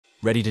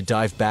ready to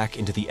dive back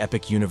into the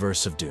epic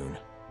universe of Dune.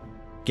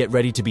 Get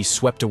ready to be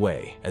swept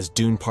away as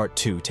Dune Part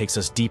 2 takes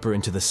us deeper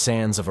into the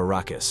sands of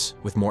Arrakis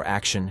with more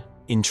action,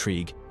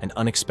 intrigue, and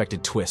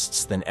unexpected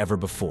twists than ever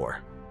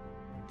before.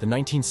 The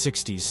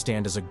 1960s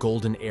stand as a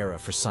golden era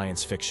for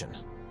science fiction,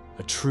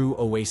 a true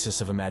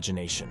oasis of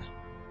imagination.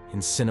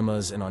 In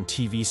cinemas and on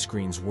TV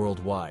screens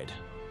worldwide,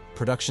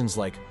 productions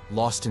like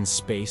Lost in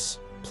Space,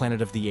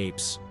 Planet of the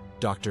Apes,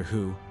 Doctor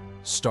Who,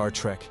 Star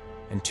Trek,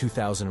 and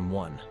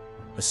 2001,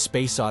 a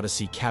space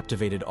odyssey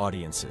captivated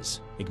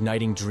audiences,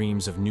 igniting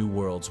dreams of new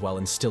worlds while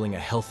instilling a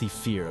healthy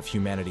fear of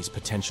humanity's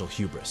potential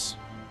hubris.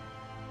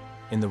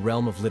 In the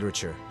realm of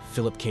literature,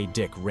 Philip K.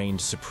 Dick reigned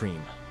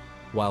supreme,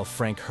 while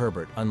Frank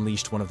Herbert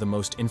unleashed one of the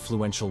most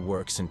influential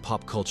works in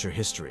pop culture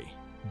history,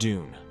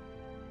 Dune.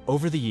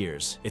 Over the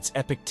years, its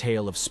epic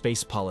tale of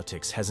space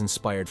politics has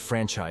inspired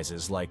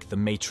franchises like The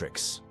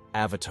Matrix,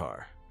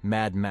 Avatar,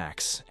 Mad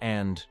Max,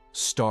 and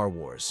Star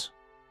Wars,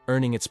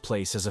 earning its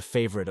place as a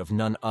favorite of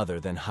none other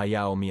than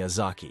Hayao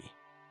Miyazaki.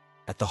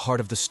 At the heart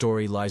of the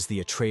story lies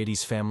the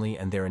Atreides family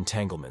and their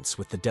entanglements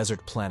with the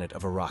desert planet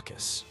of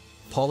Arrakis.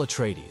 Paul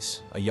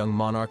Atreides, a young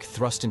monarch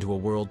thrust into a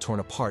world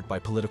torn apart by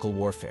political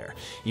warfare,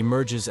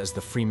 emerges as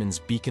the Freemen's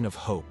beacon of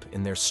hope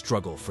in their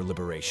struggle for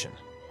liberation.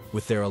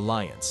 With their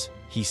alliance,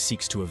 he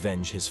seeks to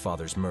avenge his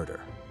father's murder.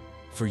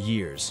 For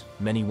years,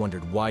 many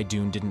wondered why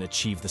Dune didn't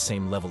achieve the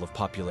same level of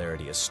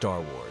popularity as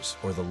Star Wars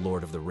or The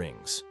Lord of the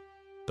Rings.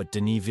 But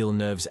Denis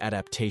Villeneuve's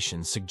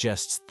adaptation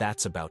suggests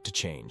that's about to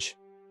change.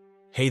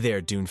 Hey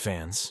there, Dune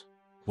fans.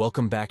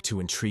 Welcome back to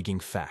Intriguing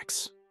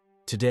Facts.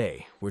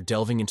 Today, we're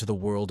delving into the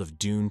world of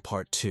Dune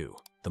Part 2,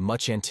 the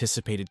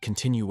much-anticipated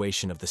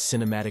continuation of the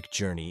cinematic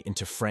journey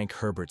into Frank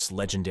Herbert's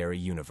legendary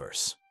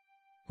universe.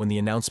 When the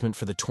announcement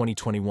for the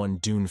 2021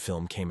 Dune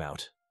film came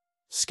out,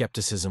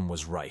 skepticism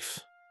was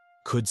rife.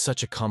 Could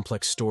such a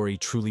complex story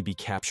truly be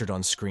captured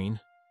on screen?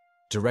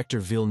 Director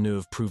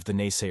Villeneuve proved the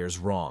naysayers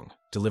wrong,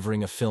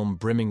 delivering a film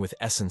brimming with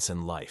essence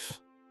and life.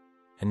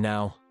 And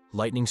now,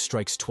 lightning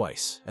strikes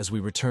twice as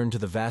we return to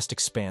the vast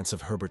expanse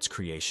of Herbert's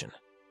creation.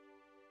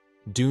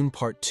 Dune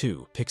Part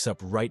 2 picks up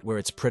right where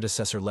its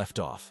predecessor left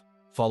off,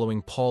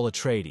 following Paul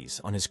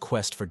Atreides on his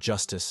quest for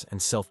justice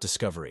and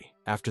self-discovery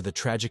after the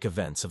tragic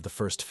events of the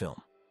first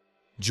film.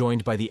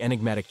 Joined by the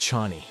enigmatic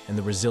Chani and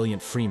the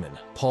resilient Freeman,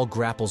 Paul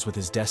grapples with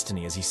his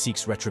destiny as he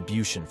seeks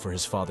retribution for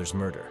his father's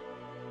murder.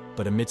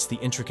 But amidst the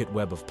intricate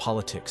web of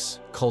politics,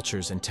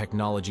 cultures, and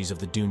technologies of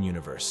the Dune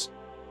universe,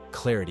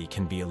 clarity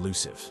can be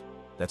elusive.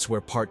 That's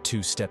where Part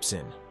 2 steps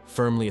in,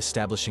 firmly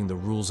establishing the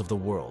rules of the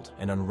world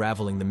and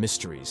unraveling the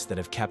mysteries that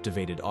have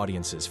captivated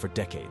audiences for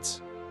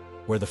decades.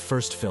 Where the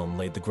first film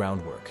laid the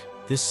groundwork,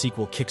 this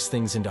sequel kicks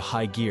things into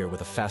high gear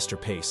with a faster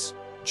pace,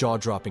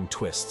 jaw-dropping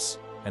twists,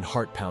 and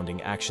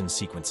heart-pounding action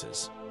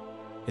sequences.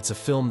 It's a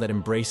film that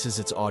embraces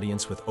its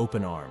audience with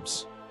open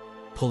arms,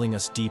 pulling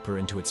us deeper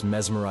into its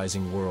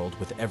mesmerizing world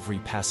with every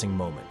passing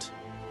moment.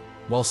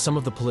 While some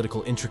of the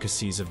political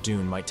intricacies of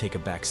Dune might take a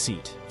back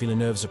seat,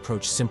 Villeneuve's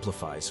approach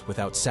simplifies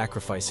without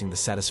sacrificing the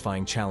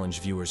satisfying challenge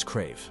viewers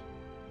crave.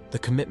 The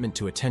commitment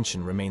to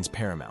attention remains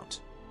paramount,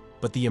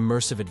 but the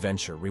immersive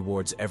adventure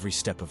rewards every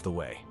step of the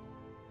way.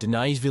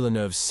 Denis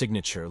Villeneuve's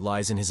signature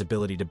lies in his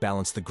ability to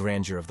balance the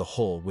grandeur of the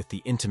whole with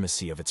the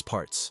intimacy of its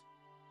parts.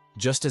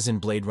 Just as in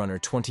Blade Runner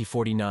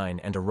 2049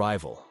 and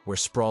Arrival, where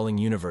sprawling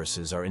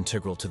universes are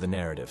integral to the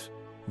narrative,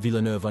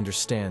 Villeneuve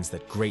understands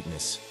that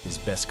greatness is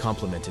best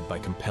complemented by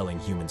compelling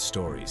human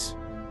stories.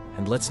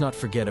 And let's not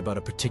forget about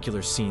a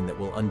particular scene that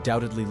will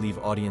undoubtedly leave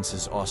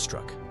audiences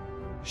awestruck,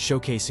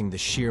 showcasing the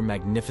sheer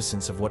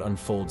magnificence of what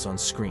unfolds on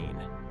screen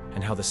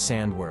and how the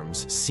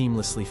sandworms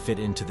seamlessly fit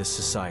into this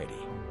society.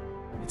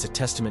 It's a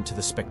testament to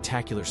the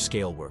spectacular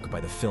scale work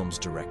by the film's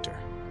director.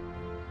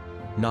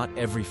 Not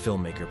every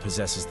filmmaker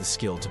possesses the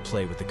skill to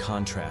play with the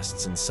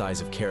contrasts and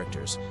size of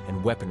characters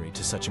and weaponry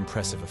to such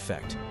impressive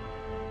effect.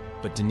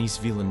 But Denis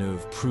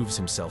Villeneuve proves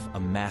himself a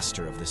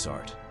master of this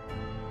art.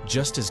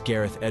 Just as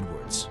Gareth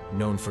Edwards,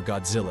 known for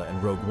Godzilla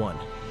and Rogue One,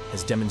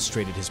 has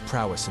demonstrated his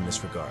prowess in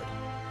this regard,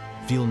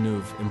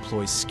 Villeneuve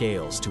employs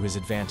scales to his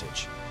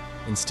advantage,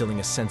 instilling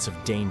a sense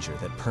of danger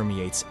that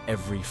permeates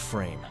every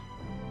frame.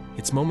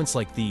 It's moments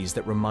like these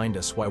that remind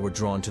us why we're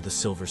drawn to the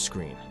silver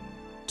screen,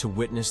 to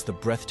witness the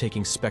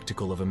breathtaking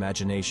spectacle of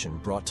imagination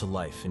brought to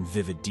life in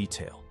vivid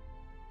detail.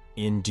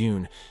 In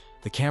Dune,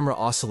 the camera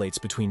oscillates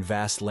between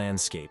vast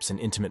landscapes and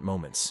intimate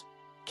moments,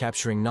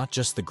 capturing not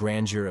just the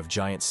grandeur of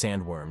giant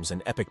sandworms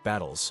and epic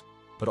battles,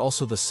 but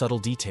also the subtle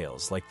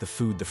details like the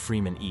food the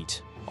Freemen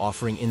eat,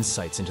 offering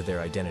insights into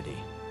their identity.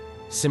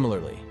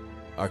 Similarly,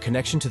 our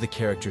connection to the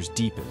characters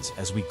deepens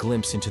as we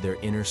glimpse into their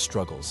inner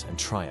struggles and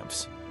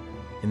triumphs.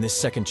 In this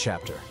second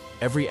chapter,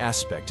 every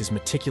aspect is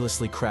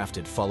meticulously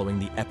crafted following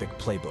the epic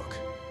playbook.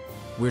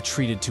 We're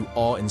treated to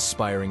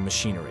awe-inspiring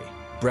machinery,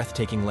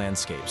 breathtaking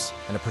landscapes,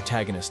 and a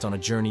protagonist on a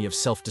journey of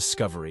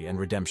self-discovery and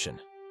redemption,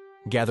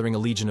 gathering a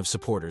legion of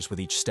supporters with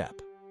each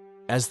step.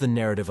 As the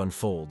narrative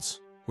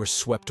unfolds, we're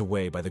swept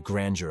away by the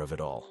grandeur of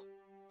it all.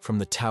 From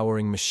the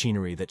towering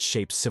machinery that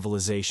shapes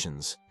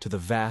civilizations to the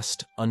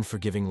vast,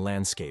 unforgiving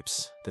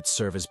landscapes that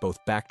serve as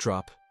both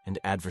backdrop and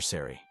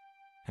adversary.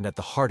 And at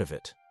the heart of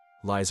it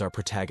lies our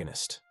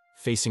protagonist,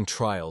 facing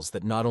trials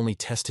that not only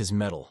test his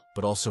mettle,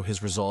 but also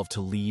his resolve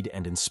to lead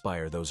and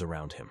inspire those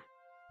around him.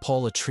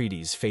 Paul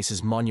Atreides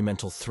faces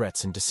monumental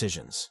threats and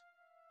decisions,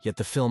 yet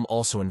the film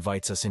also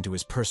invites us into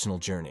his personal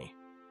journey.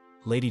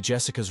 Lady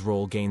Jessica's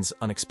role gains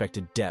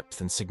unexpected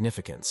depth and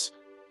significance,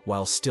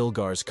 while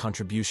Stilgar's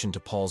contribution to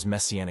Paul's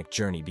messianic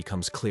journey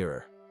becomes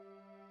clearer.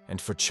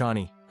 And for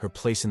Chani, her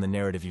place in the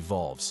narrative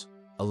evolves,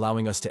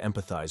 allowing us to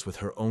empathize with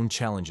her own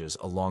challenges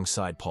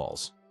alongside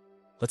Paul's.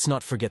 Let's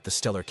not forget the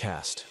stellar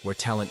cast, where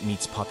talent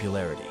meets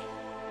popularity.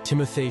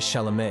 Timothée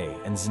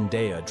Chalamet and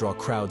Zendaya draw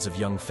crowds of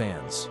young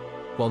fans,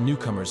 while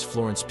newcomers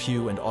Florence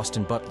Pugh and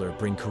Austin Butler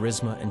bring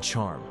charisma and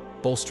charm,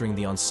 bolstering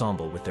the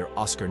ensemble with their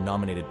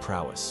Oscar-nominated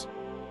prowess.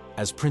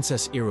 As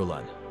Princess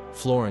Irulan,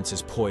 Florence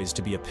is poised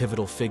to be a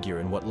pivotal figure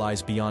in what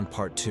lies beyond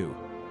Part 2,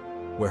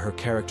 where her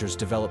character's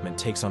development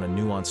takes on a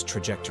nuanced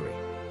trajectory.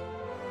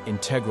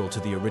 Integral to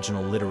the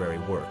original literary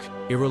work,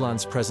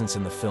 Irulan's presence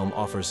in the film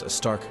offers a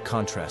stark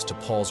contrast to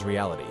Paul's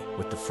reality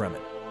with the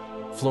Fremen.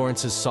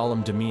 Florence's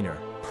solemn demeanor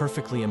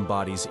perfectly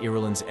embodies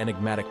Irulan's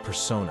enigmatic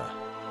persona,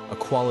 a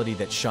quality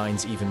that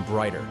shines even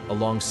brighter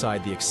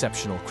alongside the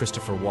exceptional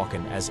Christopher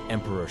Walken as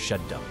Emperor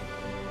Sheddam.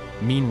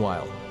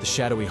 Meanwhile, the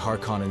shadowy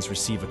Harkonnens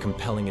receive a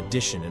compelling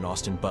addition in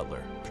Austin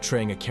Butler,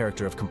 portraying a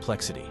character of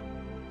complexity.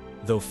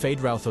 Though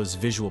Feyd-Rautho's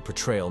visual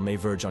portrayal may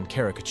verge on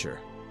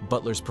caricature,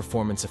 Butler's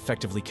performance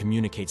effectively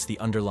communicates the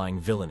underlying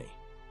villainy,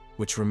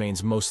 which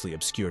remains mostly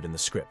obscured in the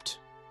script.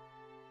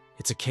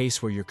 It's a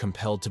case where you're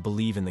compelled to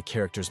believe in the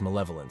character's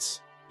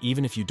malevolence,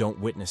 even if you don't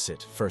witness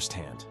it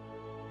firsthand.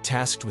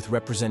 Tasked with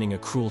representing a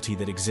cruelty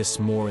that exists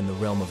more in the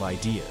realm of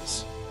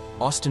ideas,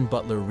 Austin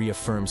Butler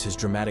reaffirms his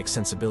dramatic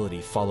sensibility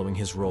following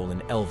his role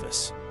in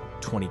Elvis,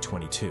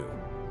 2022.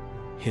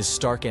 His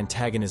stark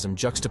antagonism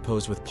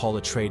juxtaposed with Paul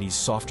Atreides'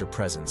 softer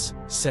presence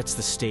sets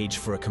the stage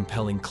for a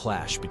compelling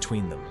clash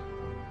between them.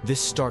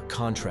 This stark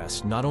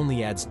contrast not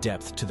only adds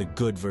depth to the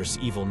good versus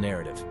evil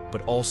narrative,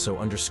 but also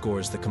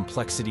underscores the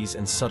complexities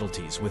and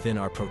subtleties within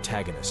our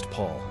protagonist,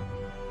 Paul.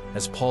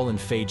 As Paul and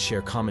Feyd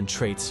share common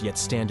traits yet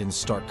stand in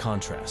stark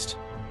contrast,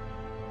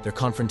 their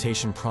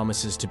confrontation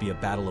promises to be a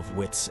battle of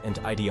wits and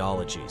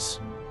ideologies,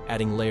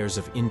 adding layers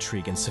of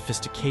intrigue and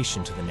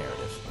sophistication to the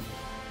narrative.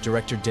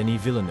 Director Denis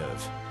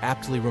Villeneuve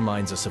aptly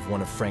reminds us of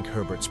one of Frank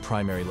Herbert's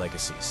primary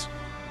legacies.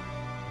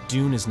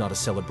 Dune is not a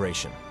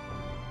celebration,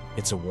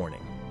 it's a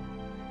warning.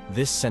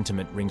 This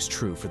sentiment rings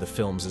true for the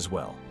films as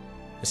well,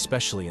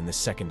 especially in this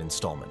second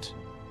installment.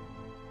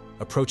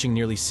 Approaching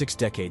nearly 6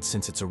 decades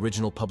since its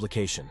original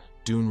publication,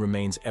 Dune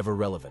remains ever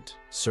relevant,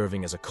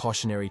 serving as a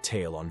cautionary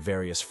tale on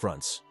various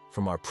fronts,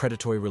 from our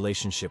predatory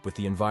relationship with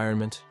the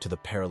environment to the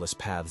perilous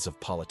paths of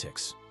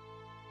politics.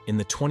 In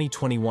the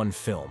 2021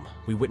 film,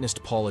 we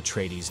witnessed Paul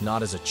Atreides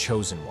not as a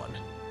chosen one,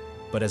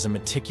 but as a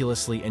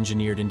meticulously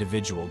engineered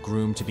individual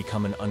groomed to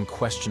become an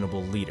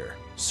unquestionable leader,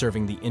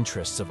 serving the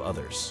interests of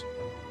others.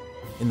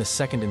 In the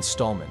second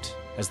installment,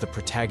 as the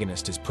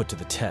protagonist is put to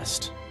the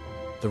test,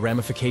 the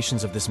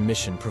ramifications of this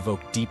mission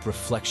provoke deep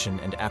reflection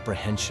and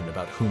apprehension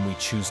about whom we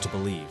choose to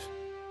believe,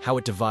 how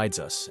it divides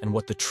us, and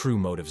what the true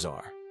motives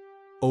are.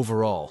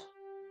 Overall,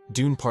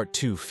 Dune Part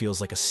 2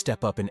 feels like a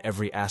step up in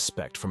every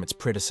aspect from its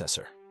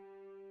predecessor.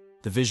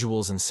 The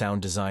visuals and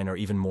sound design are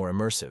even more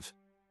immersive.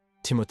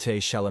 Timothée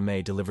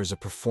Chalamet delivers a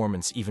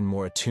performance even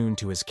more attuned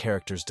to his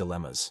character's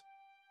dilemmas,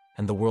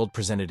 and the world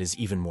presented is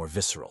even more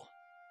visceral.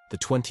 The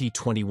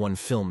 2021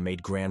 film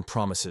made grand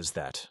promises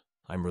that,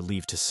 I'm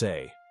relieved to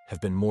say,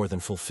 have been more than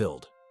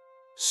fulfilled.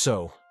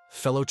 So,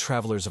 fellow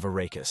travelers of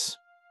Arrakis,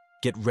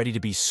 get ready to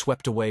be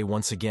swept away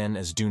once again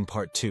as Dune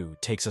Part 2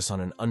 takes us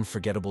on an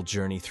unforgettable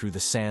journey through the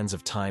sands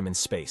of time and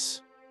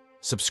space.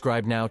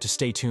 Subscribe now to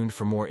stay tuned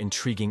for more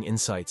intriguing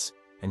insights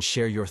and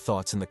share your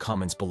thoughts in the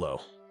comments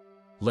below.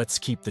 Let's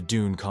keep the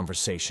Dune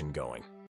conversation going.